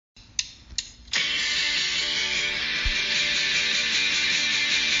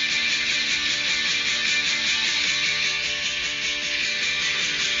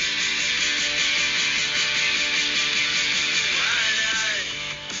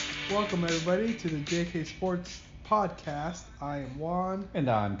Welcome everybody to the JK Sports Podcast. I am Juan, And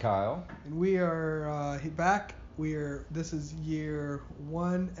I'm Kyle. and we are back. This is year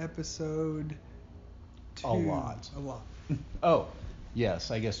 1, episode 2. A lot. Oh,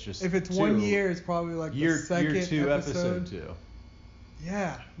 yes, I guess just If it's two. 1 year, it's probably like year, the second year 2, episode 2.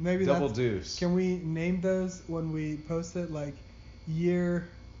 Yeah, maybe Double that's, deuce. Can we name those when we post it, like year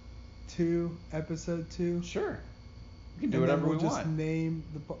 2, episode 2? Sure. We can do And whatever then we'll we just want. name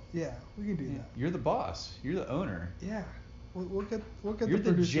yeah, we can do that. You're the boss. You're the owner. Yeah, we'll get You're the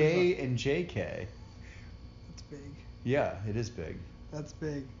producers J on. and JK. That's big. Yeah, it is big. That's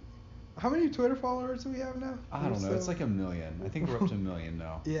big. How many Twitter followers do we have now? I don't know. It's like 1 million. I think we're up to 1 million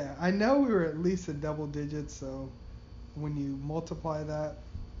now. Yeah, I know we were at least in double digits, so when you multiply that,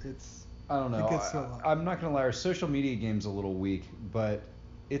 I don't know. It gets to a lot. I'm not going to lie. Our social media game's a little weak, but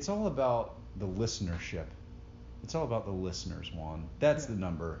it's all about the listenership. It's all about the listeners, Juan. That's the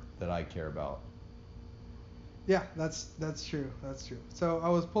number that I care about. Yeah, that's true. That's true. So I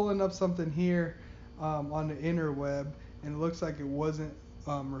was pulling up something here on the interweb, and it looks like it wasn't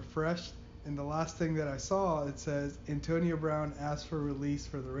refreshed. And the last thing that I saw, it says Antonio Brown asked for release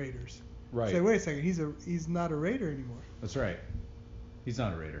for the Raiders. Right. Say, wait a second, he's not a Raider anymore. That's right. He's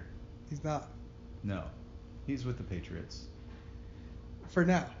not a Raider. He's not. No. He's with the Patriots. For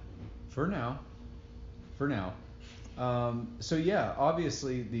now. For now. So yeah,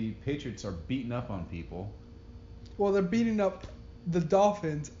 obviously the Patriots are beating up on people. Well, they're beating up. The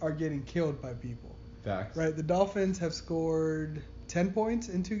Dolphins are getting killed by people. Facts. Right. The Dolphins have scored 10 points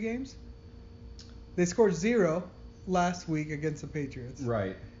in 2 games. They scored 0 last week against the Patriots.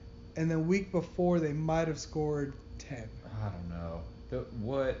 Right. And then week before they might have scored 10. I don't know.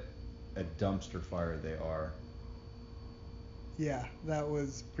 What a dumpster fire they are. Yeah, that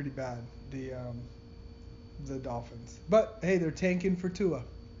was pretty bad. The Dolphins. But hey, they're tanking for Tua.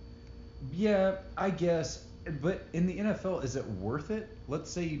 Yeah, I guess. But in the NFL, is it worth it?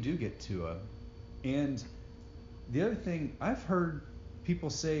 Let's say you do get Tua. And the other thing, I've heard people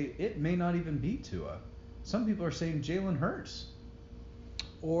say it may not even be Tua. Some people are saying Jalen Hurts.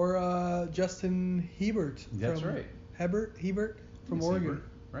 Or Justin Hebert. That's right. Hebert from Oregon. Hebert,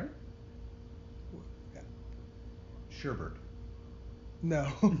 right? Yeah. Sherbert. No.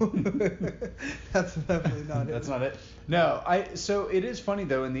 That's definitely not it. That's not it. No, so it is funny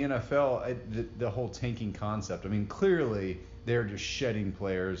though in the NFL, the whole tanking concept. I mean, clearly they're just shedding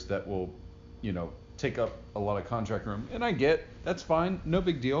players that will, take up a lot of contract room. And I get that's fine, no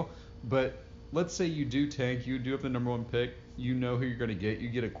big deal. But let's say you do tank, you do have the number 1 pick, you know who you're going to get, you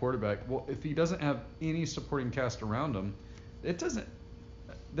get a quarterback. Well, if he doesn't have any supporting cast around him, I can't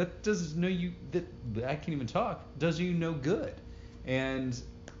even talk. Does you no good. And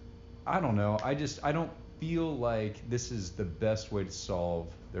I don't know. I don't feel like this is the best way to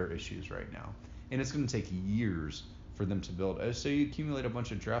solve their issues right now. And it's going to take years for them to build. So you accumulate a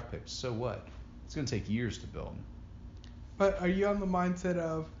bunch of draft picks. So what? It's going to take years to build. But are you on the mindset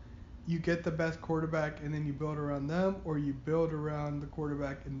of you get the best quarterback and then you build around them, or you build around the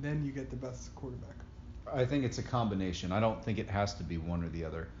quarterback and then you get the best quarterback? I think it's a combination. I don't think it has to be one or the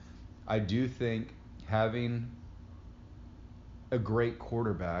other. I do think having a great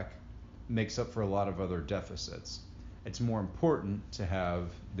quarterback makes up for a lot of other deficits. It's more important to have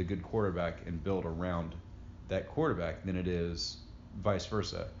the good quarterback and build around that quarterback than it is vice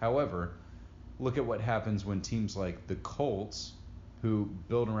versa. However, look at what happens when teams like the Colts, who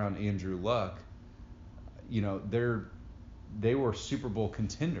build around Andrew Luck, they were Super Bowl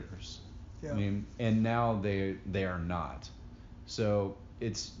contenders. Yeah. I mean, and now they are not. So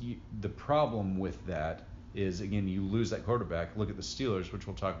the problem with that is, again, you lose that quarterback. Look at the Steelers, which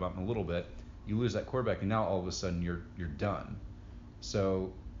we'll talk about in a little bit. You lose that quarterback, and now all of a sudden you're done.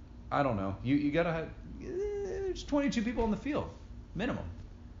 So I don't know. You gotta have there's 22 people on the field minimum,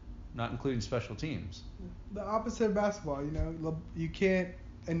 not including special teams. The opposite of basketball, you can't.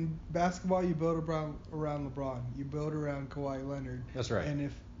 In basketball, you build around LeBron. You build around Kawhi Leonard. That's right. And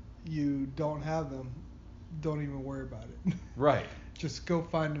if you don't have them, don't even worry about it. Right. Just go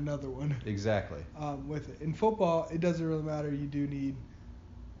find another one. Exactly. With it. In football, it doesn't really matter. You need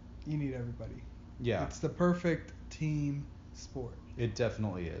everybody. Yeah. It's the perfect team sport. It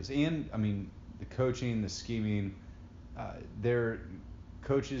definitely is. And, I mean, the coaching, the scheming, their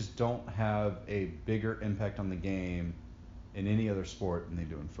coaches don't have a bigger impact on the game in any other sport than they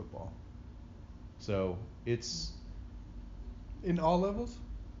do in football. So it's... In all levels?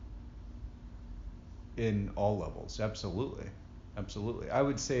 In all levels, absolutely. Absolutely. I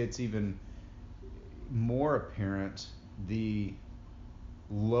would say it's even more apparent the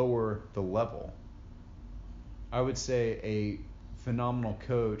lower the level. I would say a phenomenal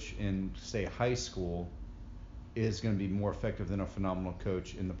coach in, say, high school is going to be more effective than a phenomenal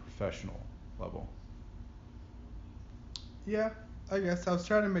coach in the professional level. Yeah, I guess I was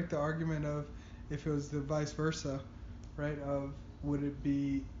trying to make the argument of if it was the vice versa, right? Of would it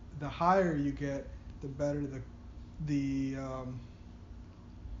be the higher you get, the better the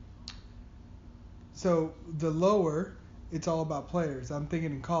so the lower, it's all about players. I'm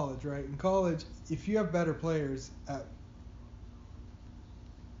thinking in college, right? In college, if you have better players at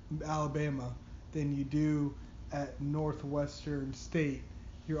Alabama than you do at Northwestern State,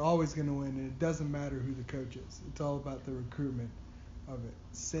 you're always going to win, and it doesn't matter who the coach is. It's all about the recruitment of it.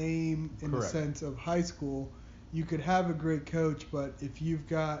 Same in Correct. the sense of high school. You could have a great coach, but if you've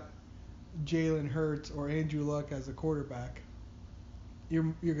got Jalen Hurts or Andrew Luck as a quarterback, you're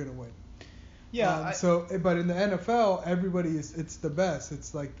going to win. Yeah. But in the NFL, it's the best.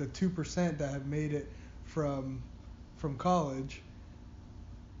 It's like the 2% that have made it from college.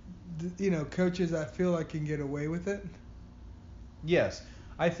 Coaches that feel like can get away with it. Yes.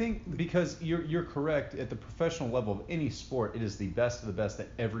 I think because you're correct, at the professional level of any sport, it is the best of the best at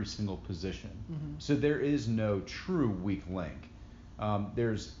every single position. Mm-hmm. So there is no true weak link.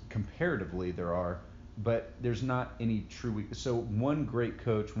 There's comparatively there are, but there's not any true weak. So one great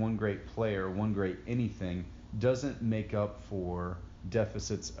coach, one great player, one great anything doesn't make up for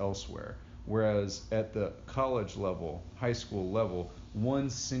deficits elsewhere. Whereas at the college level, high school level, one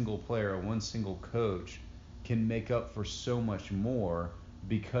single player, one single coach can make up for so much more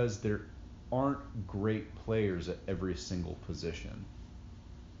because there aren't great players at every single position.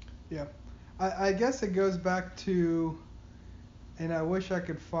 Yeah. I guess it goes back to, and I wish I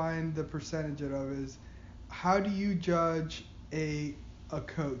could find the percentage of it, is how do you judge a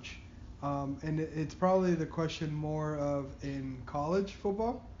coach? And it's probably the question more of in college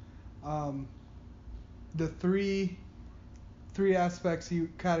football. The three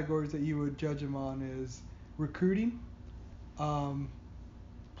categories that you would judge them on is recruiting,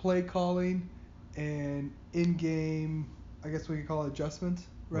 play calling, and in-game, I guess we could call it adjustments,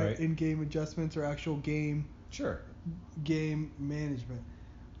 right? In-game adjustments or actual game. Sure. Game management.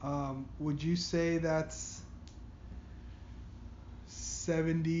 Would you say that's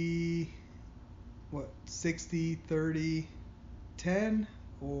 60, 30, 10,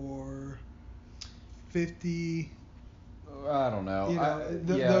 or 50? I don't know.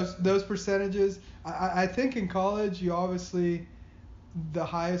 Those percentages. I think in college you obviously the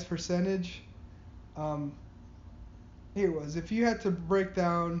highest percentage. Here it was. If you had to break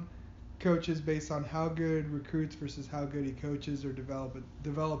down coaches based on how good recruits versus how good he coaches or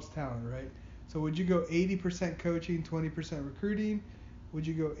develops talent, right? So would you go 80% coaching, 20% recruiting? Would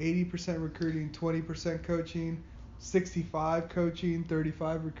you go 80% recruiting, 20% coaching, 65 coaching,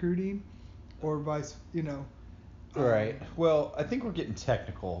 35 recruiting, or vice? Right. Well, I think we're getting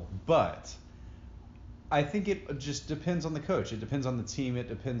technical, but I think it just depends on the coach. It depends on the team. It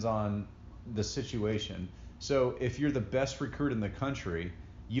depends on the situation. So if you're the best recruit in the country,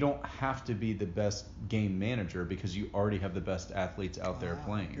 you don't have to be the best game manager because you already have the best athletes out there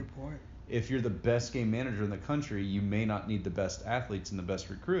playing. Good point. If you're the best game manager in the country, you may not need the best athletes and the best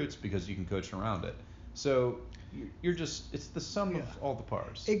recruits because you can coach around it. So it's the sum of all the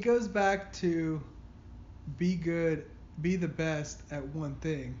parts. It goes back to be good, be the best at one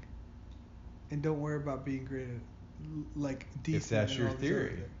thing, and don't worry about being great at decent. If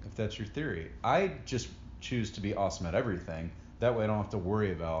that's your theory. I just choose to be awesome at everything. That way I don't have to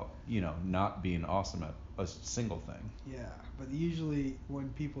worry about, not being awesome at a single thing. Yeah, but usually when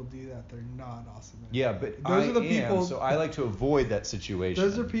people do that, they're not awesome at Yeah, but those are the people. So I like to avoid that situation.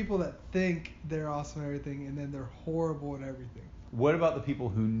 Those are people that think they're awesome at everything and then they're horrible at everything. What about the people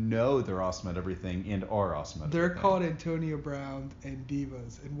who know they're awesome at everything and are awesome at everything? They're called Antonio Brown and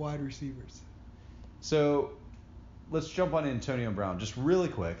divas and wide receivers. So let's jump on Antonio Brown just really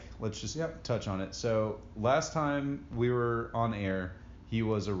quick. Let's just touch on it. So last time we were on air, he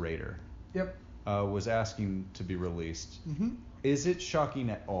was a Raider. Yep. Was asking to be released. Mm-hmm. Is it shocking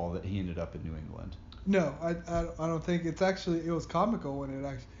at all that he ended up in New England? No, I don't think it was comical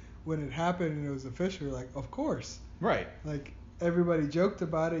when it happened and it was official. Like, of course. Right. Like everybody joked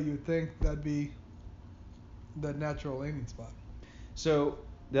about it. You'd think that'd be the natural landing spot. So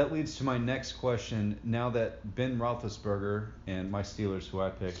that leads to my next question. Now that Ben Roethlisberger and my Steelers, who I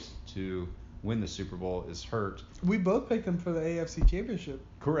picked to win the Super Bowl, is hurt. We both picked them for the AFC Championship.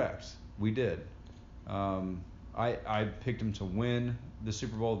 Correct. We did. I picked him to win the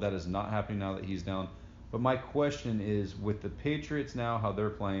Super Bowl. That is not happening now that he's down. But my question is, with the Patriots now, how they're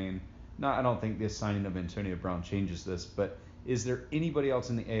playing, I don't think the signing of Antonio Brown changes this, but is there anybody else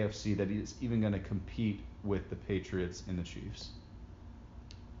in the AFC that is even going to compete with the Patriots and the Chiefs?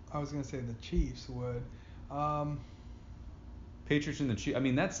 I was gonna say the Chiefs would. Um, Patriots and the Chiefs. I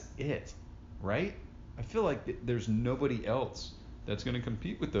mean, that's it, right? I feel like there's nobody else that's going to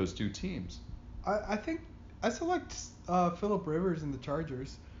compete with those two teams. I think I select Phillip Rivers and the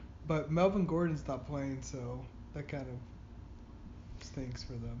Chargers, but Melvin Gordon's not playing, so that kind of stinks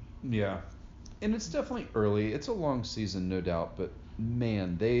for them. Yeah, and it's definitely early. It's a long season, no doubt, but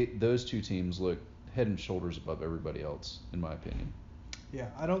man, those two teams look head and shoulders above everybody else, in my opinion. Yeah,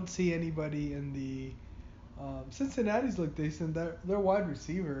 I don't see anybody in the Cincinnati's look decent. Their wide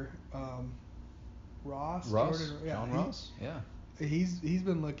receiver, Ross, Jordan, John Ross, yeah. He's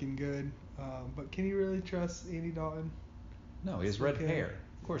been looking good, but can you really trust Andy Dalton? No, he has red hair.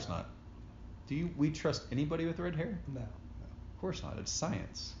 Of course not. We trust anybody with red hair? No. Of course not. It's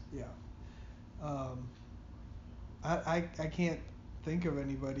science. Yeah. I can't think of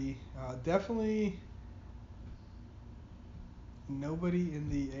anybody. Definitely nobody in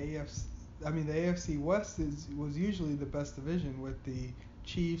the AFC. I mean, the AFC West was usually the best division with the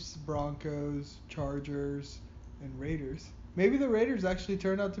Chiefs, Broncos, Chargers, and Raiders. Maybe the Raiders actually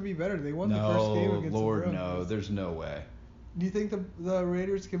turned out to be better. They won the first game against the Broncos. No. There's no way. Do you think the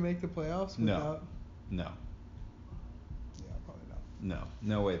Raiders can make the playoffs without? No. Yeah, probably not.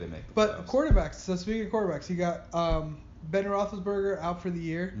 No way they make the playoffs. But quarterbacks. So speaking of quarterbacks, you got Ben Roethlisberger out for the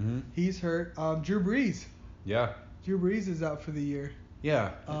year. Mm-hmm. He's hurt. Drew Brees. Yeah. Drew Brees is out for the year.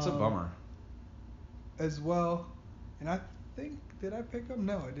 Yeah, it's a bummer. As well, and I think, did I pick him?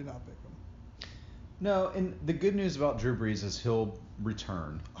 No, I did not pick him. No, and the good news about Drew Brees is he'll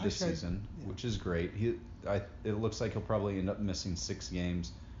return this season, which is great. It looks like he'll probably end up missing 6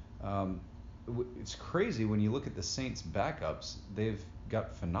 games. It's crazy when you look at the Saints' backups. They've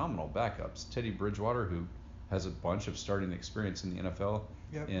got phenomenal backups. Teddy Bridgewater, who has a bunch of starting experience in the NFL,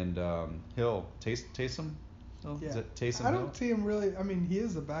 and Hill, Taysom. Oh, yeah. Is it Taysom I Hill? don't see him really. I mean, he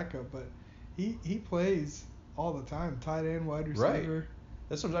is a backup, but he plays all the time. Tight end, wide receiver. Right.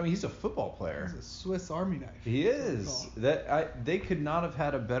 That's what I mean. He's a football player. He's a Swiss Army knife. He is. They could not have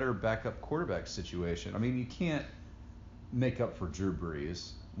had a better backup quarterback situation. I mean, you can't make up for Drew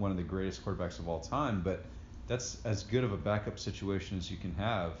Brees, one of the greatest quarterbacks of all time, but that's as good of a backup situation as you can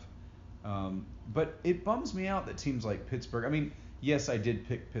have. But it bums me out that teams like Pittsburgh. I mean, yes, I did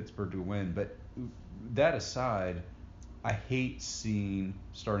pick Pittsburgh to win, but that aside, I hate seeing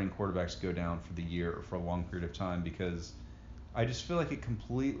starting quarterbacks go down for the year or for a long period of time because I just feel like it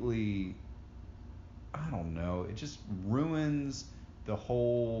completely, I don't know, it just ruins the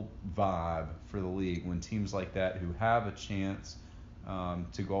whole vibe for the league when teams like that who have a chance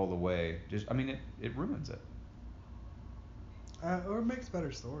to go all the way, it ruins it. Or it makes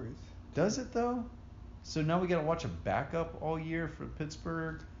better stories. Does it though? So now we got to watch a backup all year for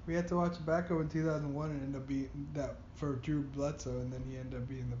Pittsburgh? We had to watch a backup in 2001 and end up being that for Drew Bledsoe, and then he ended up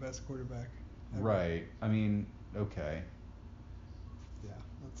being the best quarterback ever. Right. I mean, okay. Yeah.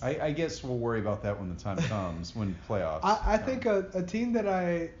 I guess we'll worry about that when the time comes, when playoffs. I think a team that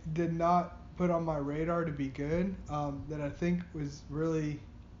I did not put on my radar to be good, that I think was really,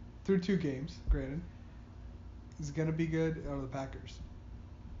 through 2 games, granted, is going to be good, are the Packers.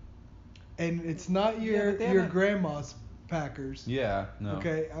 And it's not your grandma's Packers. Yeah, no.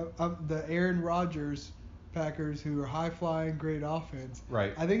 Okay, the Aaron Rodgers Packers, who are high-flying, great offense.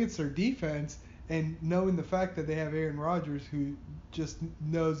 Right. I think it's their defense, and knowing the fact that they have Aaron Rodgers, who just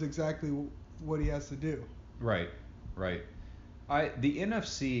knows exactly what he has to do. Right. The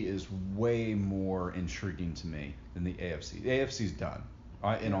NFC is way more intriguing to me than the AFC. The AFC's done.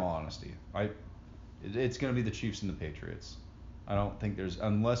 In all honesty, it's going to be the Chiefs and the Patriots. I don't think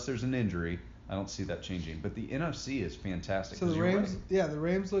unless there's an injury, I don't see that changing. But the NFC is fantastic. So the Rams, the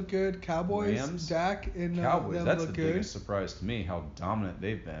Rams look good. Cowboys, Dak and Cowboys. Them That's look the good. biggest surprise to me, how dominant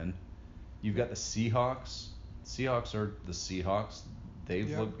they've been. You've got the Seahawks. Seahawks are the Seahawks.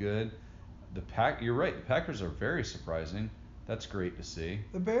 They've looked good. You're right. The Packers are very surprising. That's great to see.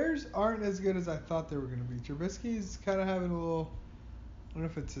 The Bears aren't as good as I thought they were going to be. Trubisky's kind of having a little. I don't know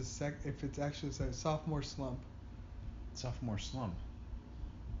if it's if it's actually a sophomore slump. Sophomore slump.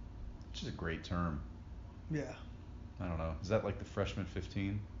 Which is a great term. Yeah. I don't know. Is that like the freshman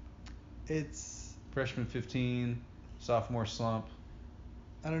 15? It's freshman 15, sophomore slump.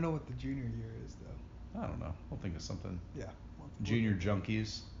 I don't know what the junior year is though. I don't know. We'll think of something. Yeah. Junior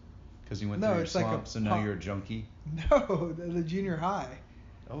junkies. Because you went through your slump, so now you're a junkie. No, the junior high.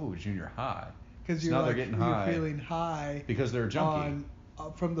 Oh, junior high. Because now they're getting high. You're feeling high. Because they're a junkie.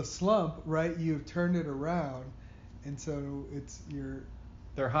 From the slump, right? You've turned it around, and so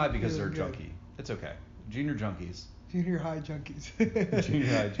They're high because they're a junkie. It's okay. Junior junkies. Junior high junkies. Junior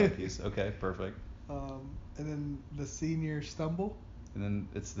high junkies. Okay, perfect. And then the senior stumble. And then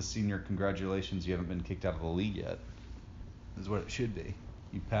it's the senior congratulations, you haven't been kicked out of the league yet. Is what it should be.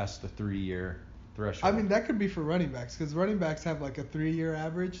 You passed the 3-year threshold. I mean, that could be for running backs, because running backs have like a 3-year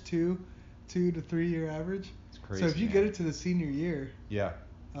average, 2 to 3 year average. It's crazy. So if you man. get it to the senior year, yeah,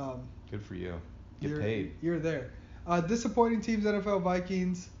 good for you. Get paid. You're there. Disappointing teams, NFL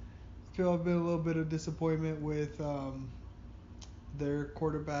Vikings. Feel a little bit of disappointment with their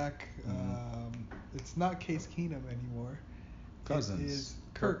quarterback. It's not Case Keenum anymore. Cousins. It is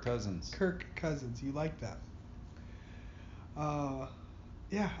Kirk Cousins. Kirk Cousins. You like that?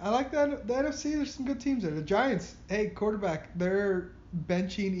 Yeah, I like that. The NFC, there's some good teams there. The Giants, hey, quarterback, they're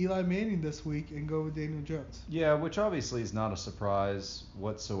benching Eli Manning this week and go with Daniel Jones. Yeah, which obviously is not a surprise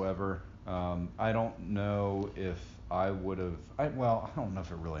whatsoever. I don't know if I would have. I don't know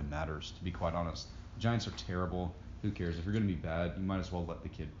if it really matters, to be quite honest. The Giants are terrible. Who cares? If you're going to be bad, you might as well let the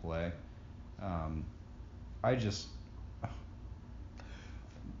kid play.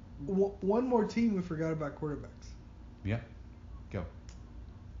 One more team we forgot about quarterbacks. Yeah, go.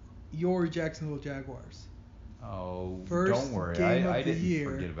 Your Jacksonville Jaguars. Oh, First don't worry. game of I the didn't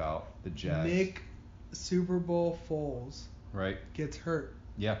year, forget about the Jags. Nick Super Bowl Foles Right. gets hurt.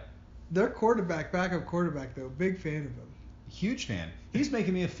 Yeah. Their backup quarterback though, big fan of him. Huge fan. He's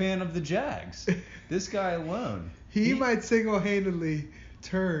making me a fan of the Jags. This guy alone. He might single-handedly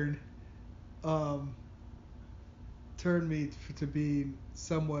turn me to being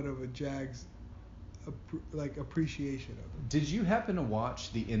somewhat of a Jags appreciation of him. Did you happen to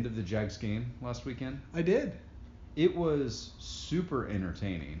watch the end of the Jags game last weekend? I did. It was super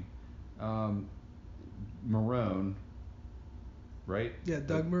entertaining. Marone, right? Yeah,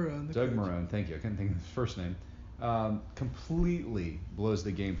 Doug Marone. Doug Marone, thank you. I couldn't think of his first name. Completely blows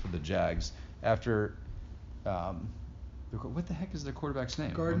the game for the Jags after. What the heck is their quarterback's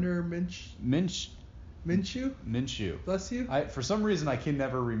name? Gardner Minshew? Bless you. For some reason, I can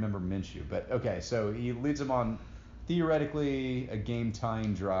never remember Minshew. But okay, so he leads them on theoretically a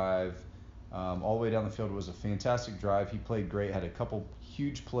game-tying drive. All the way down the field. It was a fantastic drive. He played great, had a couple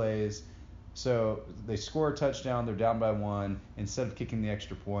huge plays. So they score a touchdown. They're down by 1. Instead of kicking the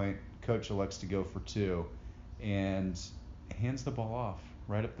extra point, coach elects to go for 2 and hands the ball off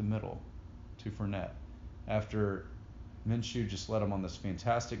right up the middle to Fournette. After Minshew just led him on this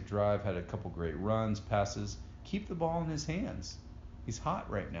fantastic drive, had a couple great runs, passes. Keep the ball in his hands. He's hot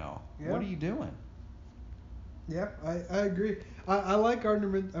right now. Yeah. What are you doing? Yeah, I agree. I like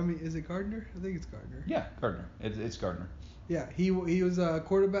Gardner. I mean, is it Gardner? I think it's Gardner. Yeah, Gardner. It's Gardner. Yeah, he was a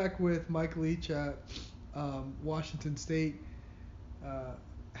quarterback with Mike Leach at Washington State.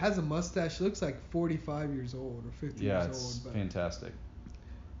 Has a mustache. Looks like 45 years old or 50 years old. Yeah, it's fantastic.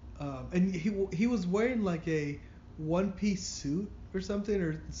 And he was wearing like a one-piece suit or something,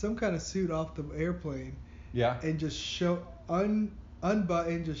 or some kind of suit off the airplane. Yeah. And just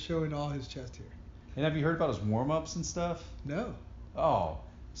unbuttoned, just showing all his chest hair. And have you heard about his warm-ups and stuff? No. Oh,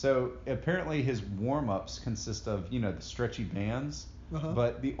 so apparently his warm-ups consist of, the stretchy bands,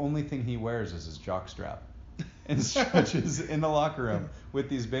 but the only thing he wears is his jockstrap. And stretches in the locker room with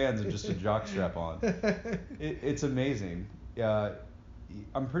these bands and just a jockstrap on. It's amazing.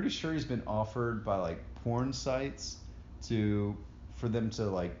 I'm pretty sure he's been offered by like porn sites for them to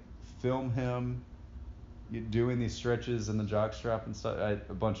like film him doing these stretches and the jockstrap and stuff.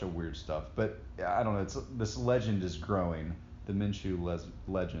 A bunch of weird stuff. But I don't know. This legend is growing. The Minshew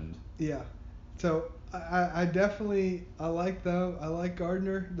legend. Yeah. So I definitely like them. I like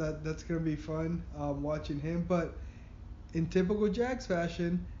Gardner. That's gonna be fun watching him. But in typical Jags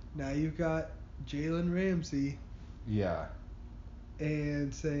fashion, now you've got Jalen Ramsey. Yeah.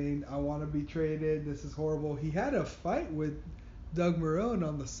 And saying, I want to be traded. This is horrible. He had a fight with Doug Marone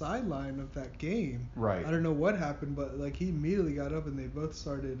on the sideline of that game. Right. I don't know what happened, but like he immediately got up and they both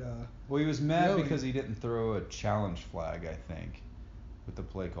started. Well, he was mad yelling. because he didn't throw a challenge flag, I think, with the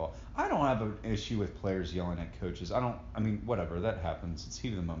play call. I don't have an issue with players yelling at coaches. I mean, whatever, that happens. It's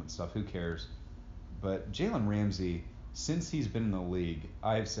heat of the moment stuff. Who cares? But Jalen Ramsey, since he's been in the league,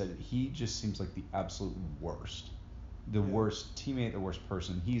 I've said he just seems like the absolute worst. The worst teammate, the worst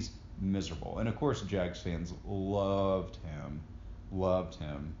person. He's miserable. And of course, Jags fans loved him.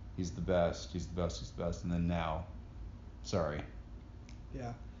 He's the best. And then now, sorry.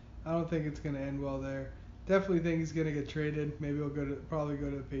 Yeah, I don't think it's gonna end well there. Definitely think he's gonna get traded. Maybe he'll probably go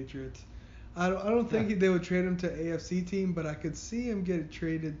to the Patriots. I don't think they would trade him to AFC team, but I could see him get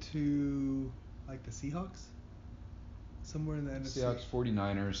traded to like the Seahawks, somewhere in the NFC. Seahawks,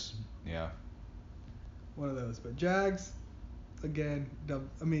 49ers, yeah. One of those. But Jags, again, dumb.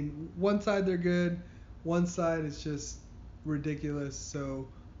 I mean, one side they're good, one side is just ridiculous. So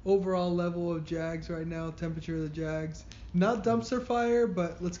overall level of Jags right now, temperature of the Jags. Not dumpster fire,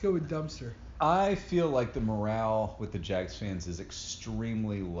 but let's go with dumpster. I feel like the morale with the Jags fans is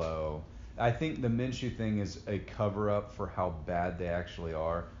extremely low. I think the Minshew thing is a cover-up for how bad they actually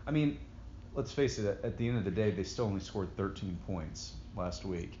are. I mean, let's face it, at the end of the day, they still only scored 13 points last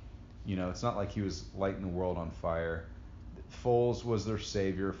week. You know, it's not like he was lighting the world on fire. Foles was their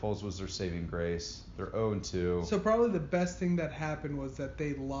savior. Foles was their saving grace. They're 0-2. So probably the best thing that happened was that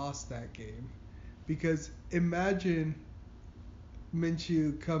they lost that game. Because imagine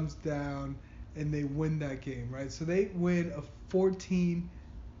Minshew comes down and they win that game, right? So they win a 14.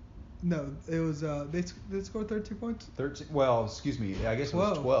 No, it was they scored 13 points. 13. Well, excuse me. I guess it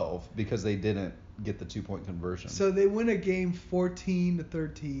was 12 because they didn't get the 2-point conversion. So they win a game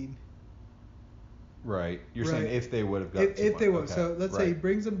 14-13. Right. You're saying if they would have got if they would. Okay. So let's say he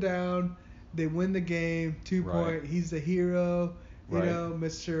brings them down. They win the game 2-point. He's the hero. You know,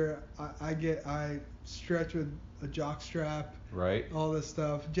 Mr. I stretch with a jock strap. Right. All this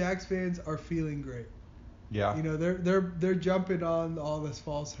stuff. Jags fans are feeling great. Yeah. You know, they're jumping on all this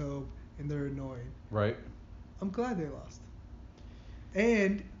false hope and they're annoyed. Right. I'm glad they lost.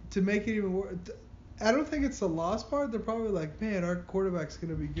 And to make it even worse, I don't think it's the loss part. They're probably like, man, our quarterback's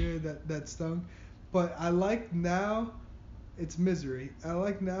gonna be good. That stung. But I like now, it's misery. I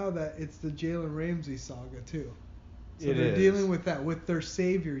like now that it's the Jalen Ramsey saga too. So they're dealing with that, with their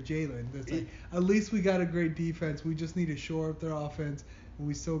savior, Jalen. Like, at least we got a great defense. We just need to shore up their offense, and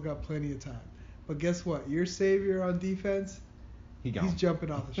we still got plenty of time. But guess what? Your savior on defense, he's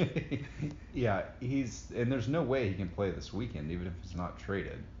jumping off the ship. Yeah, and there's no way he can play this weekend, even if he's not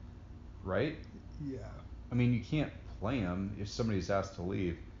traded, right? Yeah. I mean, you can't play him if somebody's asked to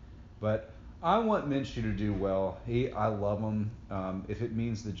leave. But I want Minshew to do well. I love him. If it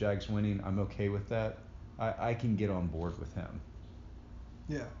means the Jags winning, I'm okay with that. I can get on board with him.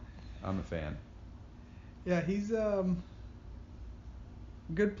 Yeah. I'm a fan. Yeah, he's a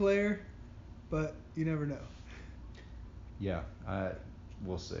good player, but you never know. Yeah,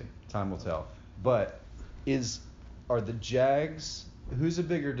 we'll see. Time will tell. But are the Jags, who's a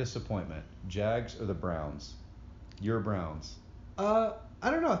bigger disappointment, Jags or the Browns? Your Browns. I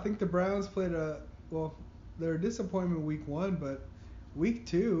don't know. I think the Browns played they're a disappointment week 1, but week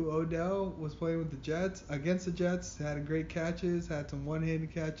 2, Odell was playing with the Jets, against the Jets, had great catches, had some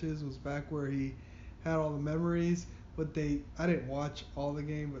one-handed catches, was back where he had all the memories. But I didn't watch all the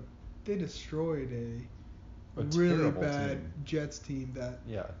game, but they destroyed a really bad Jets team.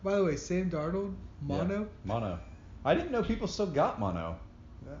 By the way, Sam Darnold, mono. Yeah, mono. I didn't know people still got mono.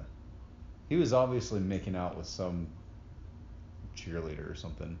 Yeah. He was obviously making out with some cheerleader or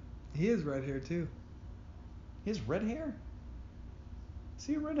something. He has red hair too. He has red hair? Is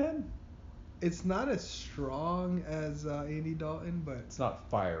he a redhead? It's not as strong as Andy Dalton, but it's not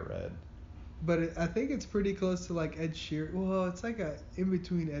fire red. But I think it's pretty close to like Ed Sheeran. Well, it's like in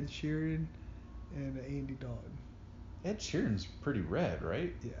between Ed Sheeran and Andy Dalton. Ed Sheeran's pretty red,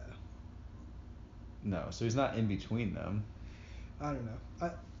 right? Yeah. No, so he's not in between them. I don't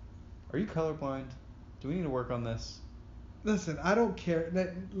know. Are you colorblind? Do we need to work on this? Listen, I don't care.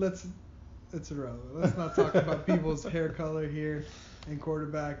 It's irrelevant. Let's not talk about people's hair color here and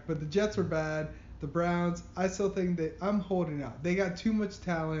quarterback. But the Jets were bad. The Browns, I still think I'm holding out. They got too much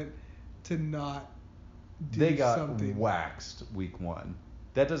talent to not do something. They got waxed week 1.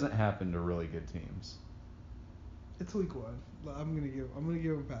 That doesn't happen to really good teams. It's week 1. I'm gonna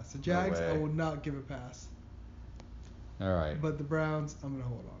give them a pass. The Jags, I will not give a pass. All right. But the Browns, I'm gonna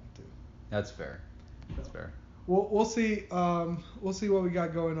hold on to. That's fair. That's fair. We'll see. We'll see what we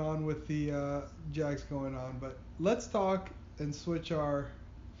got going on with the Jags going on. But let's talk and switch our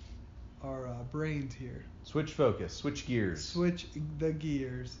brains here. Switch focus. Switch gears. Switch the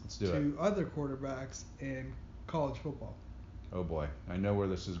gears to other quarterbacks in college football. Oh boy, I know where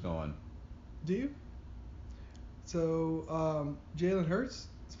this is going. Do you? So Jalen Hurts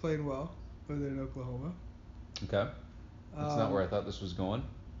is playing well over there in Oklahoma. Okay. That's not where I thought this was going.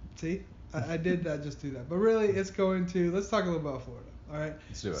 See? I did that just do that. But really, it's going to... Let's talk a little about Florida. All right?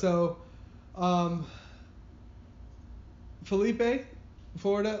 Let's do it. So, Felipe,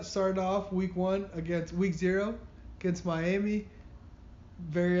 Florida, started off week 0 against Miami.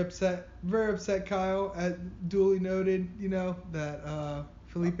 Very upset, Kyle. Duly noted, that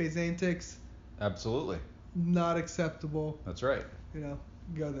Felipe's antics... Absolutely. Not acceptable. That's right.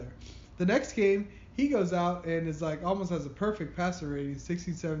 Go there. The next game... He goes out and is like almost has a perfect passer rating,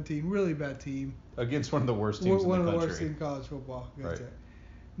 16-17, really bad team. Against one of the worst teams in the country. One of the worst in college football. Right.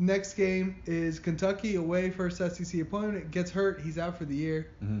 Next game is Kentucky away, first SEC opponent, gets hurt, he's out for the year.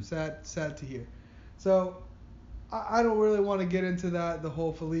 Mm-hmm. Sad to hear. So I don't really want to get into that. The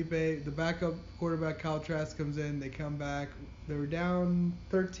whole Felipe, the backup quarterback Kyle Trask comes in, they come back. They were down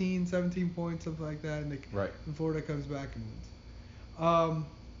 13, 17 points, something like that, and Florida comes back and wins.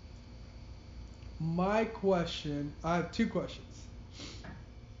 My question, I have two questions.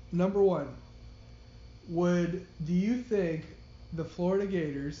 Number one, do you think the Florida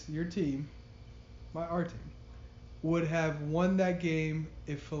Gators, your team, our team, would have won that game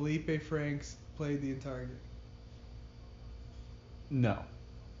if Felipe Franks played the entire game?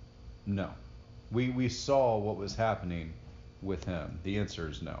 No. We saw what was happening with him. The answer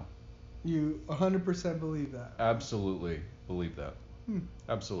is no. You 100% believe that? Absolutely believe that.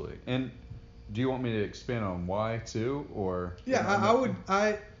 Absolutely. And do you want me to expand on why too, or? Yeah, I would.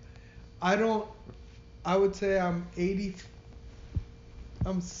 I would say I'm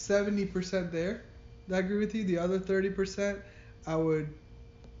 70% there. I agree with you. The other 30%, I would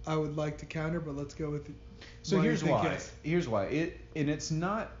like to counter, but let's go with it. So here's why. Here's why. It's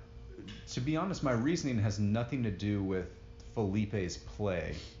not. To be honest, my reasoning has nothing to do with Felipe's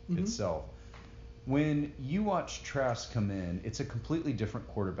play itself. When you watch Trask come in, it's a completely different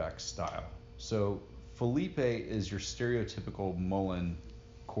quarterback style. So Felipe is your stereotypical Mullen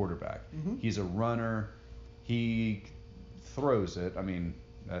quarterback. He's a runner. He throws it. I mean,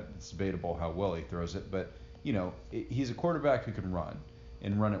 it's debatable how well he throws it, but he's a quarterback who can run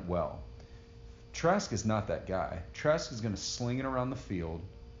and run it well. Trask is not that guy. Trask is going to sling it around the field.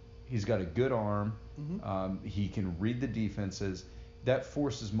 He's got a good arm. He can read the defenses. That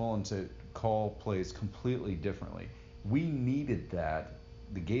forces Mullen to call plays completely differently. We needed that.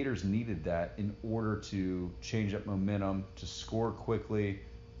 The Gators needed that in order to change up momentum, to score quickly,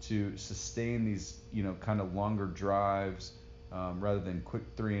 to sustain these, kind of longer drives rather than quick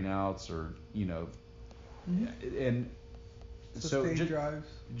 3 and outs or, and sustained drives.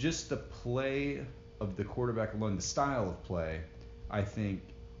 Just the play of the quarterback alone, the style of play, I think,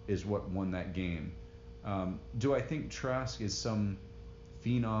 is what won that game. Do I think Trask is some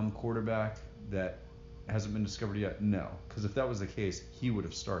phenom quarterback that hasn't been discovered yet? No, because if that was the case, he would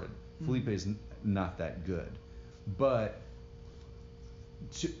have started. Felipe's not that good, but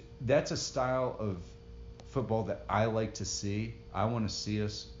that's a style of football that I like to see. I want to see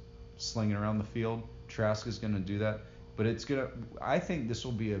us slinging around the field. Trask is going to do that, but I think this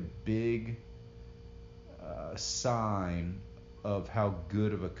will be a big sign of how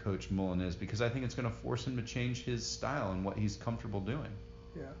good of a coach Mullen is, because I think it's going to force him to change his style and what he's comfortable doing.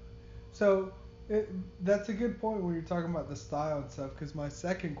 Yeah. So that's a good point when you're talking about the style and stuff, because my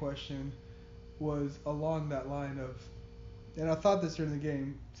second question was along that line of, and I thought this during the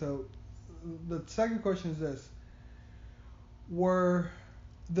game. So the second question is this: were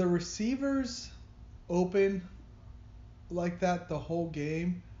the receivers open like that the whole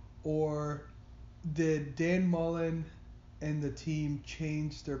game, or did Dan Mullen and the team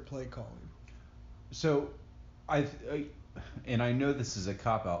change their play calling? So and I know this is a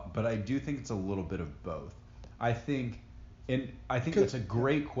cop-out, but I do think it's a little bit of both. I think that's a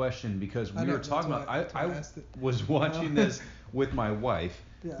great question, because we were talking about, I was watching this with my wife.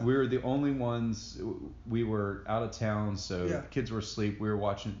 Yeah. We were the only ones, we were out of town, so kids were asleep. We were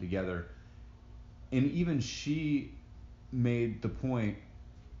watching it together. And even she made the point,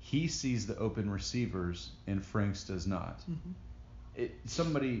 he sees the open receivers and Franks does not.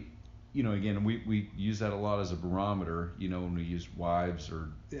 Somebody, again, we use that a lot as a barometer, when we use wives or,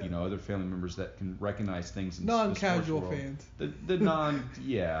 other family members that can recognize things in non-casual fans.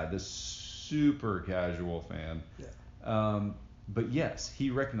 The super casual fan. Yeah. But yes, he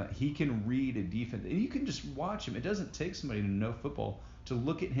can read a defense, and you can just watch him. It doesn't take somebody to know football to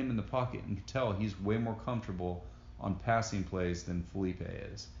look at him in the pocket and tell he's way more comfortable on passing plays than Felipe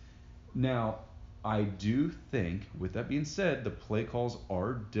is. Now, I do think, with that being said, the play calls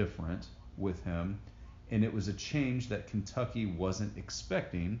are different with him, and it was a change that Kentucky wasn't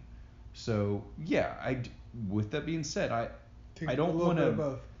expecting. So, with that being said, I don't want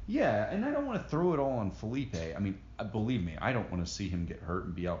to. Yeah, and I don't want to throw it all on Felipe. I mean, believe me, I don't want to see him get hurt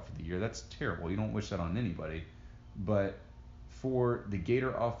and be out for the year. That's terrible. You don't wish that on anybody. But for the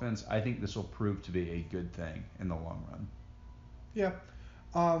Gator offense, I think this will prove to be a good thing in the long run. Yeah.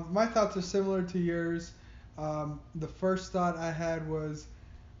 My thoughts are similar to yours. The first thought I had was,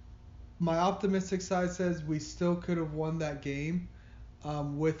 my optimistic side says we still could have won that game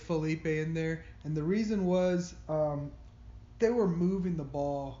with Felipe in there. And the reason was they were moving the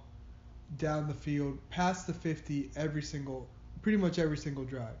ball down the field past the 50 pretty much every single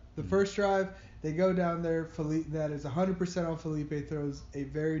drive. The first drive, they go down there, that is 100% on Felipe, throws a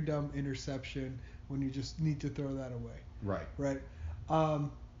very dumb interception when you just need to throw that away. Right.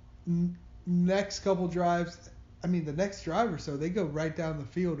 Next couple drives, I mean, the next drive or so, they go right down the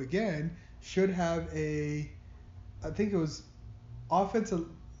field again. Should have I think it was offensive,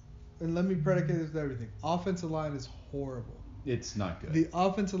 and let me predicate this with everything. Offensive line is horrible. It's not good. The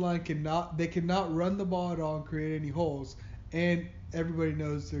offensive line cannot run the ball at all and create any holes, and everybody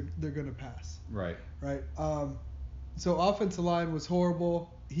knows they're going to pass. Right. Right. So offensive line was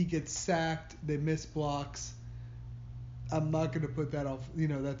horrible. He gets sacked. They miss blocks. I'm not going to put that off.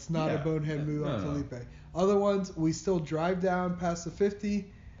 That's not a bonehead move on Felipe. Other ones, we still drive down past the 50,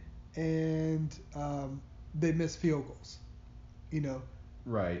 and they miss field goals.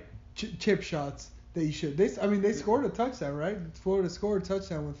 Right. Chip shots that you should. They scored a touchdown, right? Florida scored a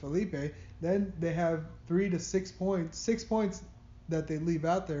touchdown with Felipe. Then they have 3 to 6 points. 6 points that they leave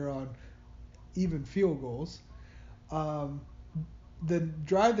out there on even field goals. The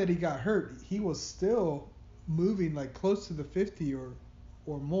drive that he got hurt, he was still moving like close to the 50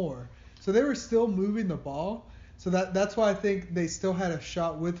 or more. So they were still moving the ball. So that's why I think they still had a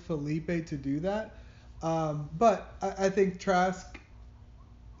shot with Felipe to do that. But I think Trask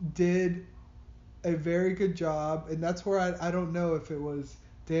did a very good job, and that's where I don't know if it was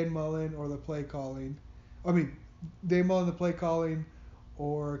Dan Mullen or the play calling. I mean, Dan Mullen, the play calling,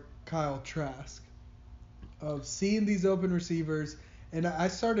 or Kyle Trask, of seeing these open receivers. And I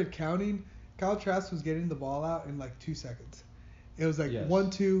started counting. Kyle Trask was getting the ball out in like 2 seconds. It was like 1,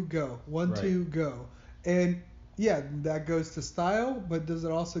 2, go. 1, 2, go. And yeah, that goes to style, but does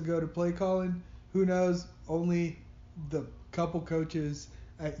it also go to play calling? Who knows? Only the couple coaches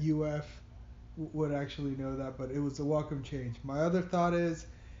at UF would actually know that, but it was a welcome change. My other thought is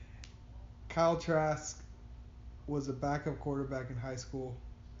Kyle Trask was a backup quarterback in high school,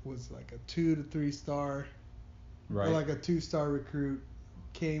 was like a 2 to 3 star, right, or like a 2-star recruit,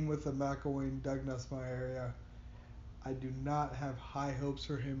 came with a McElwain, Doug Nussmeier area. I do not have high hopes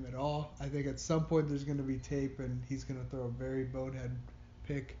for him at all. I think at some point there's going to be tape and he's going to throw a very bonehead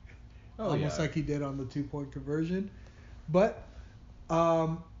pick, almost like he did on the 2-point conversion. But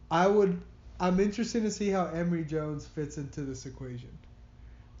I'm interested to see how Emory Jones fits into this equation.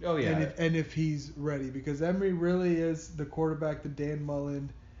 Oh yeah. And if he's ready, because Emory really is the quarterback that Dan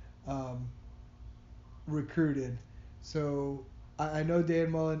Mullen recruited. So I know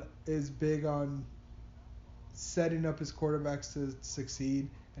Dan Mullen is big on setting up his quarterbacks to succeed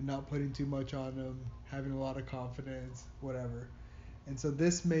and not putting too much on them, having a lot of confidence, whatever. And so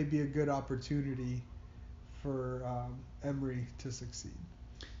this may be a good opportunity for Emory to succeed.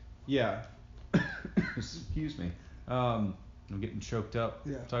 Yeah. Excuse me. I'm getting choked up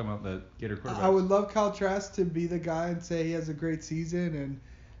talking about the Gator quarterbacks. I would love Kyle Trask to be the guy and say he has a great season and,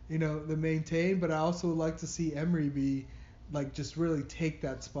 the maintain, but I also would like to see Emory be, like, just really take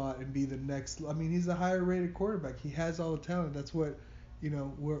that spot and be the next. I mean, he's a higher rated quarterback. He has all the talent. That's what,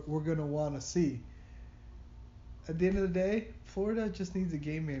 we're going to want to see. At the end of the day, Florida just needs a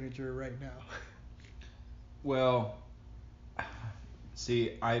game manager right now. Well,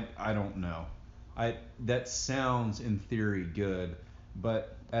 see, I don't know. That sounds in theory good,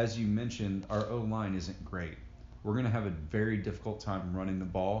 but as you mentioned, our O-line isn't great. We're going to have a very difficult time running the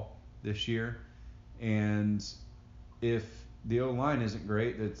ball this year, and if the O-line isn't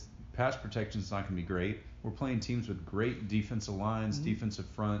great, that's pass protection's not going to be great. We're playing teams with great defensive lines, defensive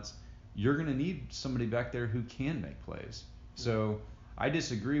fronts. You're going to need somebody back there who can make plays. So I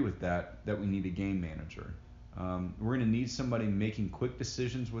disagree with that we need a game manager. We're going to need somebody making quick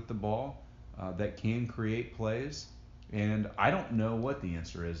decisions with the ball that can create plays. And I don't know what the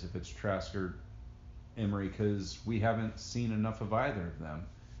answer is, if it's Trask or Emory, because we haven't seen enough of either of them.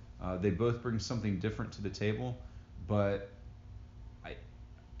 They both bring something different to the table, but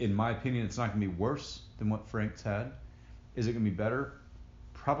in my opinion, it's not going to be worse than what Frank's had. Is it going to be better?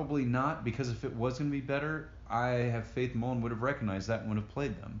 Probably not, because if it was going to be better, I have faith Mullen would have recognized that and would have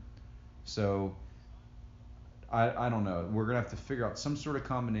played them. So I don't know. We're going to have to figure out some sort of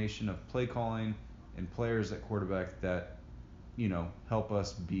combination of play calling and players at quarterback that, help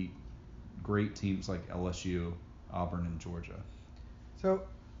us beat great teams like LSU, Auburn, and Georgia. So,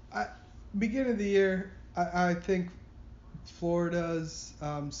 beginning of the year, I think Florida's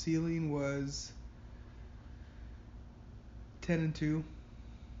ceiling was 10-2.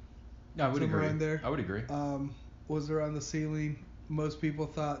 I would agree. Around there. I would agree. Was around the ceiling. Most people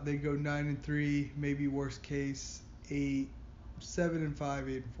thought they'd go 9-3, maybe worst case 7-5,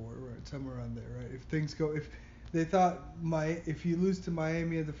 8-4, right, somewhere around there, right? If things go, if they thought if you lose to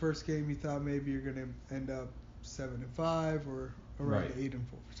Miami in the first game, you thought maybe you're gonna end up 7-5 or around 8-4.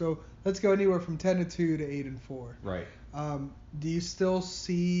 So let's go anywhere from 10-2 to 8-4. Right. Do you still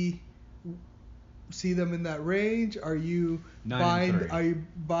see see them in that range? Are you 9-3. Are you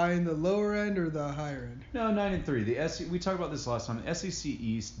buying the lower end or the higher end? No, 9-3. We talked about this last time. The SEC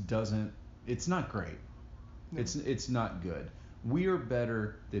East doesn't. It's not great. No. It's not good. We are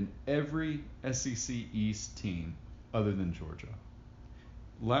better than every SEC East team other than Georgia.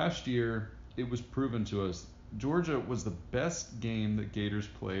 Last year, it was proven to us Georgia was the best game that Gators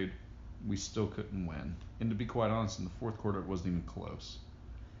played. We still couldn't win. And to be quite honest, in the fourth quarter, it wasn't even close.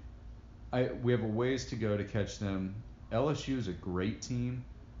 We have a ways to go to catch them. LSU is a great team.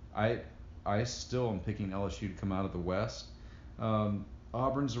 I still am picking LSU to come out of the West.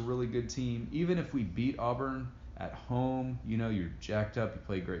 Auburn's a really good team. Even if we beat Auburn at home, you're jacked up, you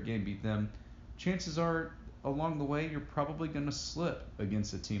play a great game, beat them. Chances are, along the way, you're probably going to slip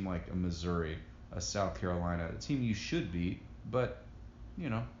against a team like a Missouri, a South Carolina, a team you should beat. But,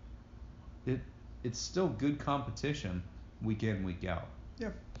 it's still good competition week in, week out. Yeah,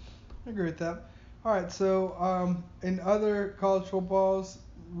 I agree with that. All right, so in other college footballs,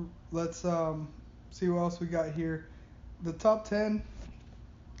 let's see what else we got here. The top 10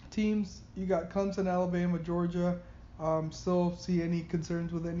 teams, you got Clemson, Alabama, Georgia. Still see any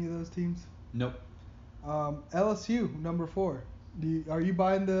concerns with any of those teams? Nope. LSU, number 4. Are you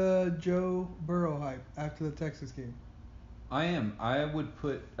buying the Joe Burrow hype after the Texas game? I am. I would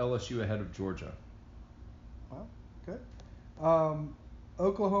put LSU ahead of Georgia. Wow, okay.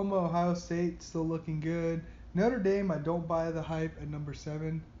 Oklahoma, Ohio State, still looking good. Notre Dame, I don't buy the hype at number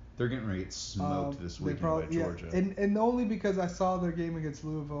 7. They're getting ready to get smoked this weekend by Georgia. Yeah, and only because I saw their game against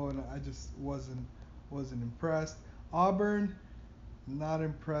Louisville and I just wasn't impressed. Auburn, not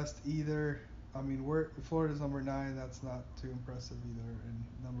impressed either. I mean, Florida's number 9. That's not too impressive either. And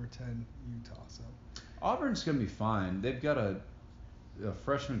number 10, Utah. So Auburn's gonna be fine. They've got a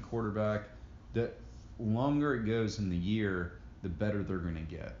freshman quarterback. The longer it goes in the year, the better they're gonna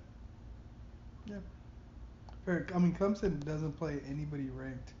get. Yeah. Fair. I mean, Clemson doesn't play anybody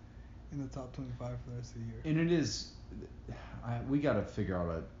ranked in the top 25 for the rest of the year. And it is, we got to figure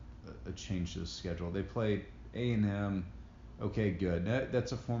out a change to the schedule. They play A&M. Okay, good.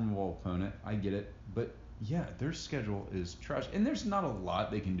 That's a formidable opponent. I get it. But, yeah, their schedule is trash. And there's not a lot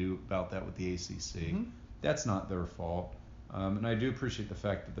they can do about that with the ACC. Mm-hmm. That's not their fault. And I do appreciate the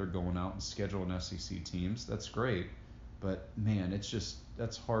fact that they're going out and scheduling SEC teams. That's great. But, man,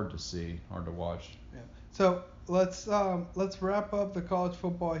 that's hard to see, hard to watch. Yeah. So let's wrap up the college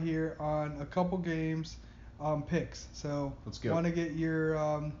football here on a couple games picks. So let's go. Want to get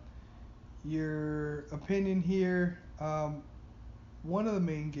your opinion here. One of the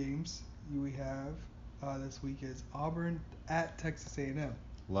main games we have this week is Auburn at Texas A&M.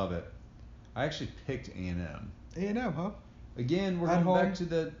 Love it. I actually picked A&M. A&M, huh? Again, we're at going home. Back to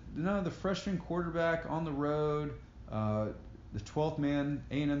the freshman quarterback on the road. The 12th man.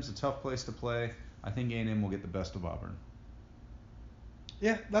 A&M's a tough place to play. I think A&M will get the best of Auburn.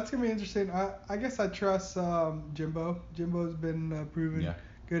 Yeah, that's going to be interesting. I guess I trust Jimbo. Jimbo's been proven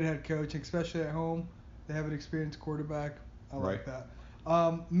good head coach, especially at home. They have an experienced quarterback. I like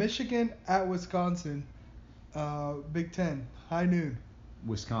that. Michigan at Wisconsin. Big Ten. High noon.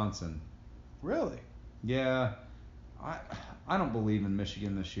 Wisconsin. Really? Yeah. I don't believe in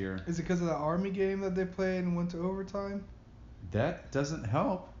Michigan this year. Is it because of the Army game that they played and went to overtime? That doesn't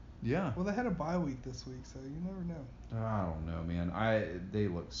help. Yeah. Well, they had a bye week this week, so you never know. I don't know, man. They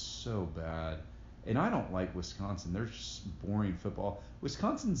look so bad. And I don't like Wisconsin. They're just boring football.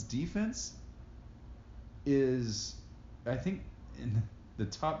 Wisconsin's defense is, I think, in the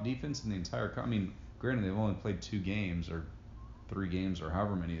top defense in the entire I mean, granted, they've only played 2 games or 3 games or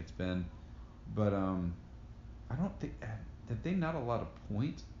however many it's been. But I don't think that they not a lot of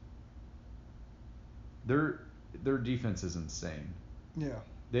point. Their defense is insane.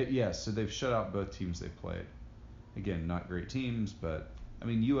 Yeah. So they've shut out both teams they've played. Again, not great teams, but I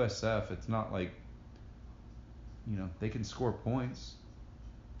mean USF. It's not like they can score points.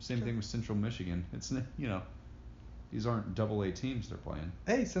 Same thing with Central Michigan. It's these aren't AA teams they're playing.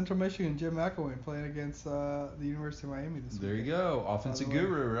 Hey, Central Michigan, Jim McElwain playing against the University of Miami this week. There you go, offensive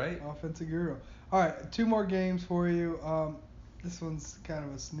guru, right? Offensive guru. All right, 2 more games for you. This one's kind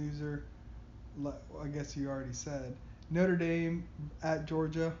of a snoozer. I guess you already said. Notre Dame at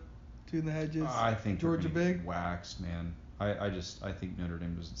Georgia, 2 in the hedges. I think Georgia big. Waxed, man. I think Notre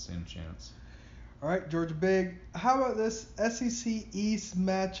Dame doesn't stand a chance. All right, Georgia big. How about this SEC East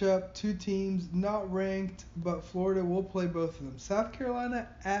matchup? 2 teams not ranked, but Florida will play both of them. South Carolina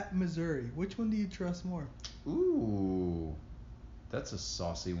at Missouri. Which one do you trust more? Ooh, that's a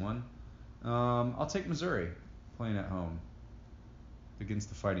saucy one. I'll take Missouri playing at home against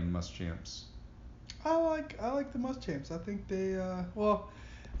the Fighting Muschamps. I like the Muschamps. I think they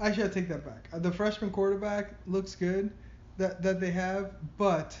Actually, I take that back. The freshman quarterback looks good that they have,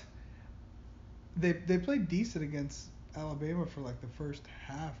 but they played decent against Alabama for like the first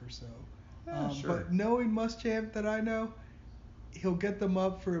half or so. Sure. But knowing Muschamp that I know, he'll get them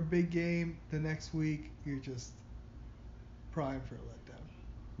up for a big game the next week. You're just primed for a letdown.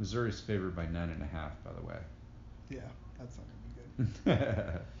 Missouri's favored by 9.5, by the way. Yeah, that's not gonna be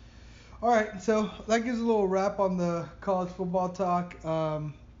good. All right, so that gives a little wrap on the college football talk.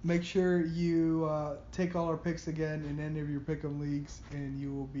 Make sure you take all our picks again in any of your pick'em leagues, and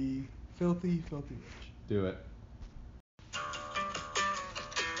you will be filthy, filthy rich. Do it.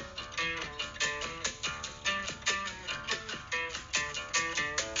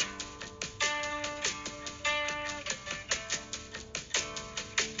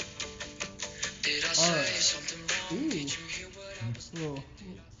 All right. Ooh. Well,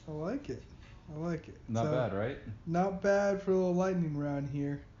 I like it. Not So, bad, right? Not bad for a little lightning round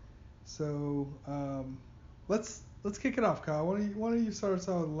here. So let's kick it off, Kyle. Why don't you start us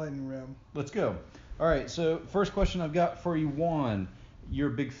out with the lightning round? Let's go. All right, so first question I've got for you, Juan. You're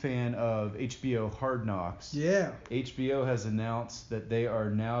a big fan of HBO Hard Knocks. Yeah. HBO has announced that they are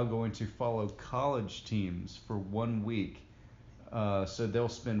now going to follow college teams for 1 week. So they'll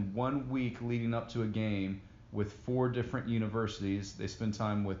spend 1 week leading up to a game with 4 different universities. They spend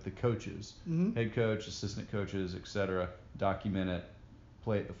time with the coaches, head coach, assistant coaches, etc. Document it,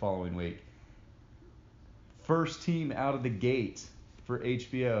 play it the following week. First team out of the gate for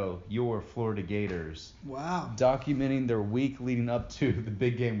HBO, your Florida Gators. Wow. Documenting their week leading up to the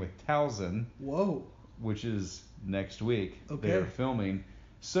big game with Towson. Whoa. Which is next week. Okay. They are filming.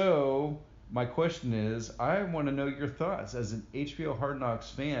 So my question is, I want to know your thoughts. As an HBO Hard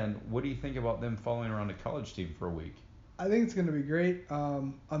Knocks fan, what do you think about them following around a college team for a week? I think it's going to be great.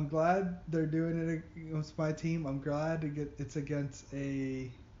 I'm glad they're doing it against my team. I'm glad it's against I'm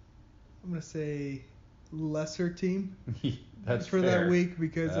going to say, lesser team. That's for fair. that week,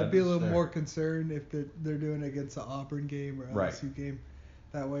 because I'd be a little fair. more concerned if they're doing it against the Auburn game or LSU game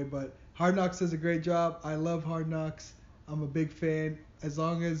that way. But Hard Knocks does a great job. I love Hard Knocks. I'm a big fan. As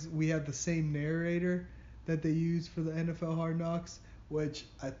long as we have the same narrator that they use for the NFL Hard Knocks, which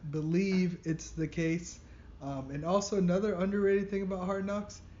I believe it's the case. And also another underrated thing about Hard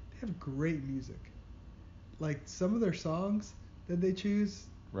Knocks, they have great music. Like some of their songs that they choose,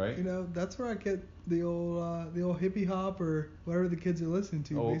 right? You know, that's where I get the old hippie hop or whatever the kids are listening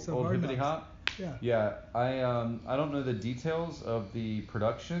to based on Hard Knocks. Hop? Yeah. Yeah, I don't know the details of the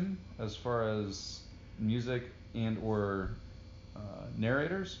production as far as music and or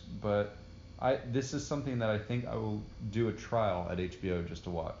narrators, but this is something that I think I will do a trial at HBO just to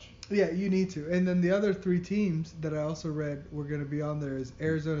watch. Yeah, you need to. And then the other 3 teams that I also read were going to be on there is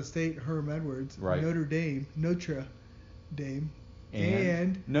Arizona State, Herm Edwards, right. Notre Dame,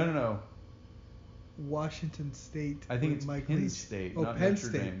 and no. Washington State. I think it's Mike Penn Leach. State, oh, not Penn Notre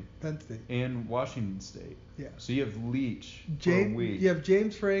State. Dame. Penn State. And Washington State. Yeah. So you have Leach for a week. You have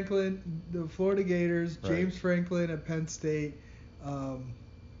James Franklin, the Florida Gators, Right. James Franklin at Penn State.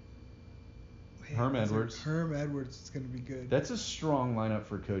 Herm Edwards. Herm Edwards is going to be good. That's a strong lineup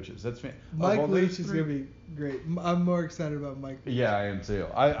for coaches. That's Mike Leach is going to be great. I'm more excited about Mike Leach. Yeah, I am too.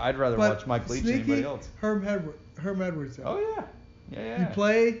 I'd rather watch Mike Leach than anybody else. Herm Edwards. Though. Oh yeah. You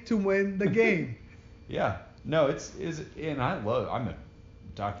play to win the game. Yeah. No, and I'm a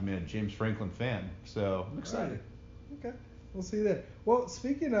documented James Franklin fan, so I'm excited. Right. Okay, we'll see that. Well,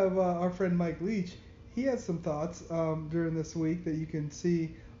 speaking of our friend Mike Leach, he had some thoughts during this week that you can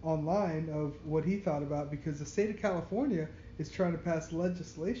see online of what he thought about, because the state of California is trying to pass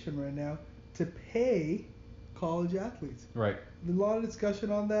legislation right now to pay college athletes. Right. A lot of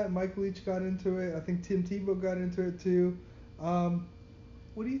discussion on that. Mike Leach got into it. I think Tim Tebow got into it too.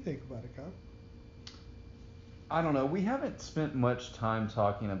 What do you think about it, Kyle? I don't know. We haven't spent much time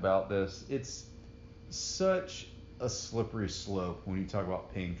talking about this. It's such a slippery slope when you talk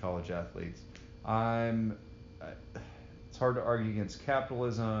about paying college athletes. It's hard to argue against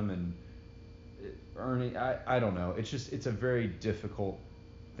capitalism and earning. I don't know. It's a very difficult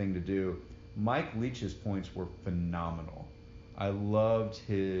thing to do. Mike Leach's points were phenomenal. I loved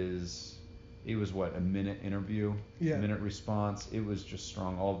his. It was a minute interview, minute response. It was just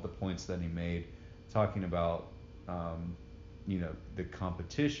strong. All of the points that he made, talking about, the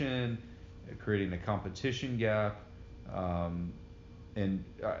competition, creating a competition gap, and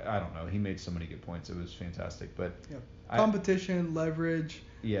I don't know. He made so many good points. It was fantastic. But competition, leverage.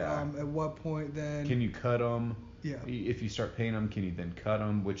 Yeah. At what point then? Can you cut them? Yeah. If you start paying them, can you then cut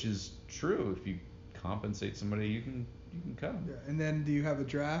them? Which is true. If you compensate somebody, you can cut them. Yeah. And then do you have a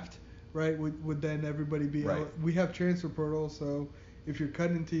draft? Right? Would then everybody be? Right. We have transfer portal, so if you're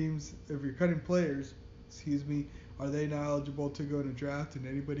cutting teams, if you're cutting players, excuse me, are they now eligible to go in a draft and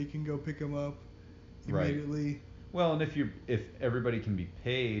anybody can go pick them up immediately? Right. Well, and if everybody can be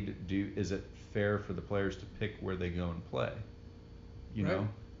paid, is it fair for the players to pick where they go and play? You Right. know,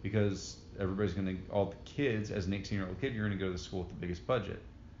 because everybody's gonna, all the kids, as an 18-year-old kid, you're gonna go to the school with the biggest budget.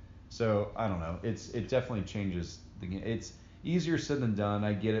 So I don't know. It definitely changes the game. It's easier said than done.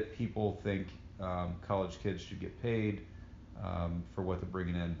 I get it. People think college kids should get paid for what they're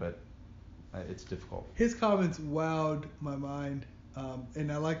bringing in, but it's difficult. His comments wowed my mind,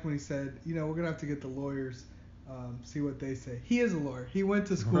 and I like when he said, we're going to have to get the lawyers, see what they say. He is a lawyer. He went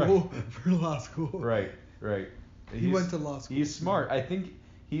to school for law school. Right. He went to law school. He's smart. I think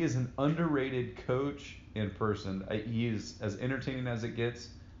he is an underrated coach in person. He is as entertaining as it gets,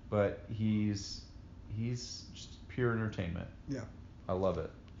 but he's just pure entertainment. Yeah. I love it.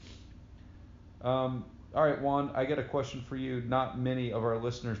 All right, Juan, I got a question for you. Not many of our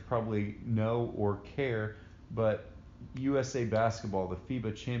listeners probably know or care, but USA Basketball, the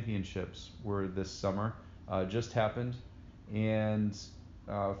FIBA Championships were this summer, just happened, and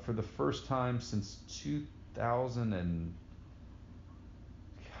for the first time since 2000 and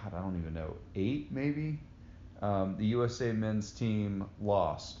God, I don't even know, 8 maybe, the USA men's team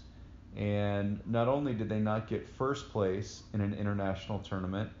lost. And not only did they not get first place in an international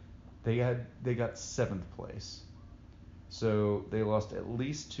tournament, they got 7th place. So they lost at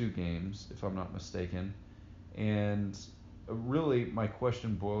least 2 games, if I'm not mistaken. And really, my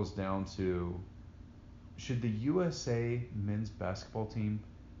question boils down to, should the USA men's basketball team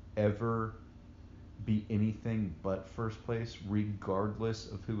ever be anything but first place, regardless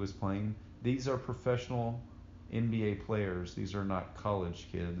of who is playing? These are professional NBA players. These are not college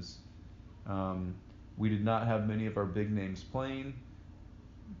kids. We did not have many of our big names playing,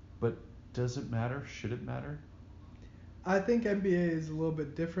 but does it matter? Should it matter? I think NBA is a little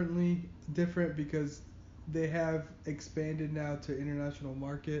bit different because they have expanded now to international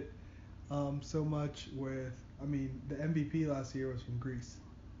market so much with, the MVP last year was from Greece,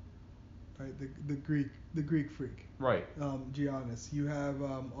 right? The Greek freak. Right. Giannis. You have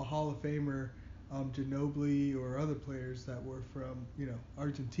a Hall of Famer, Ginobili, or other players that were from,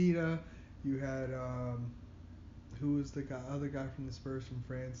 Argentina. You had who was the other guy from the Spurs from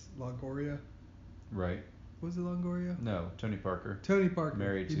France? Longoria. Right. Was it Longoria? No, Tony Parker.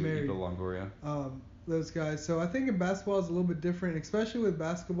 Married to Eva Longoria. Those guys. So I think in basketball it's a little bit different, especially with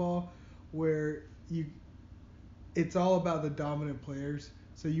basketball, where it's all about the dominant players.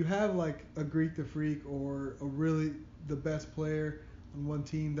 So you have like a Greek the Freak or a really the best player on one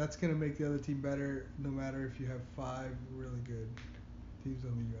team. That's gonna make the other team better, no matter if you have 5 really good teams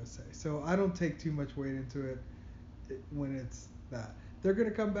on the USA. So I don't take too much weight into it when it's that. They're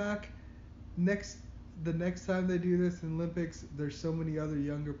gonna come back the next time they do this in Olympics. There's so many other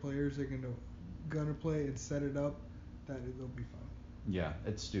younger players that are gonna play and set it up that it'll be fun. Yeah,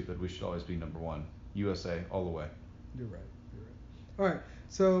 it's stupid. We should always be number 1. USA all the way. You're right. All right.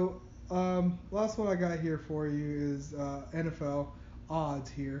 So last one I got here for you is NFL odds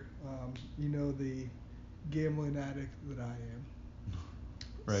here. The gambling addict that I am.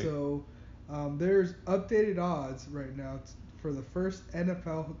 Right. So there's updated odds right now for the first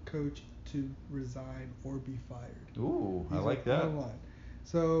NFL coach to resign or be fired. Ooh, These I like are that. online.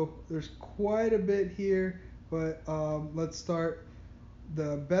 So there's quite a bit here, but let's start.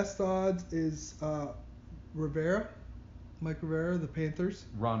 The best odds is Mike Rivera, the Panthers.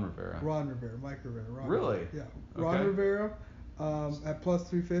 Ron Rivera. Mike Rivera. Really? Rivera. Yeah. Ron Okay. Rivera. At plus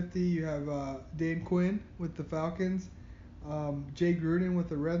 350, you have Dan Quinn with the Falcons, Jay Gruden with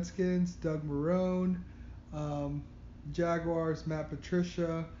the Redskins, Doug Marrone, Jaguars, Matt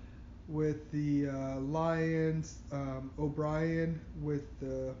Patricia with the Lions, O'Brien with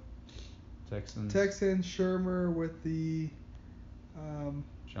the Texans, Shermer with the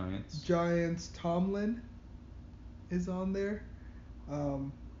Giants, Tomlin is on there.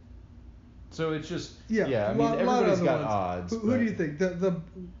 So it's just everybody's got odds. Who do you think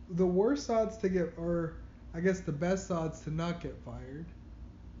the worst odds to get, or I guess the best odds to not get fired,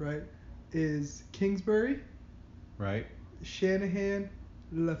 right, is Kingsbury, right, Shanahan,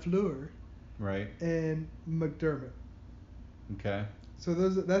 LaFleur, right, and McDermott. Okay. So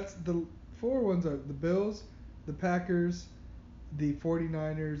that's the 4 ones are the Bills, the Packers, the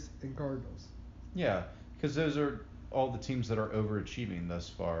 49ers, and Cardinals. Yeah, because those are all the teams that are overachieving thus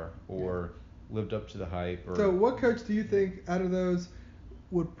far, or lived up to the hype. Or, so what coach do you think out of those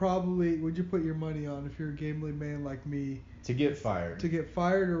would you put your money on if you're a gambling man like me? To get fired. To get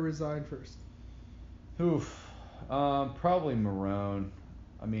fired or resign first? Oof. Probably Marrone.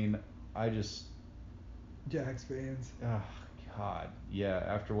 I mean, I just... Jags fans. Oh, God, yeah.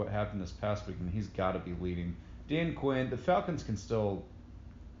 After what happened this past weekend, he's got to be leading. Dan Quinn, the Falcons can still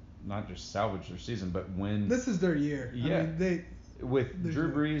not just salvage their season, but win. This is their year. Yeah. I mean, with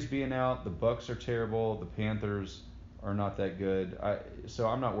Drew Brees being out, the Bucs are terrible. The Panthers are not that good. So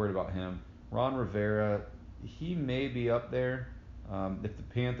I'm not worried about him. Ron Rivera, he may be up there. If the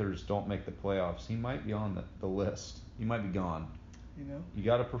Panthers don't make the playoffs, he might be on the list. He might be gone. You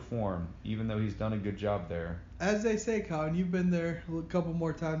got to perform, even though he's done a good job there. As they say, Colin, you've been there a couple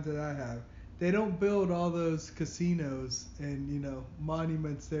more times than I have. They don't build all those casinos and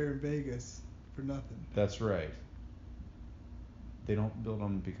monuments there in Vegas for nothing. That's right. They don't build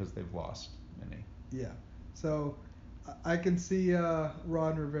them because they've lost many. Yeah. So I can see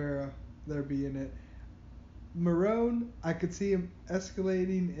Ron Rivera there being it. Marone, I could see him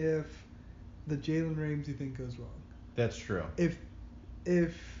escalating if the Jalen Ramsey thing goes wrong. That's true. If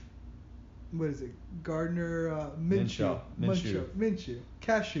what is it? Gardner Minshew.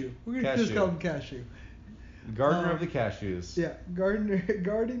 Cashew. We're gonna just call him Cashew. Gardner of the Cashews. Yeah,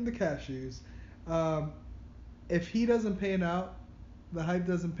 guarding the Cashews. If he doesn't pan out, the hype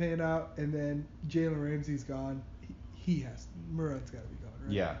doesn't pan out, and then Jalen Ramsey's gone, Marone's got to be gone,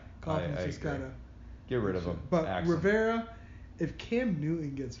 right? Yeah, Coffin's just got to get rid of him. But Rivera, if Cam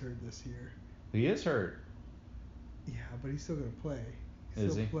Newton gets hurt this year, he is hurt. Yeah, but he's still gonna play.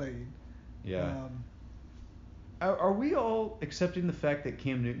 Is he? Playing. Yeah. Are we all accepting the fact that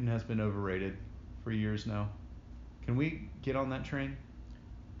Cam Newton has been overrated for years now? Can we get on that train?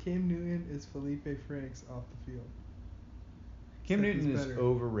 Cam Newton is Felipe Franks off the field. Cam Newton is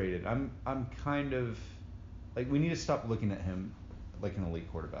overrated. I'm kind of like, we need to stop looking at him like an elite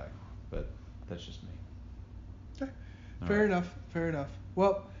quarterback, but that's just me. Okay. Fair enough.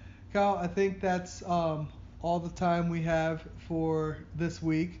 Well, Kyle, I think that's all the time we have for this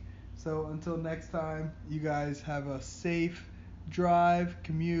week. So until next time, you guys have a safe drive,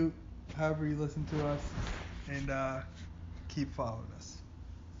 commute, however you listen to us, and keep following us.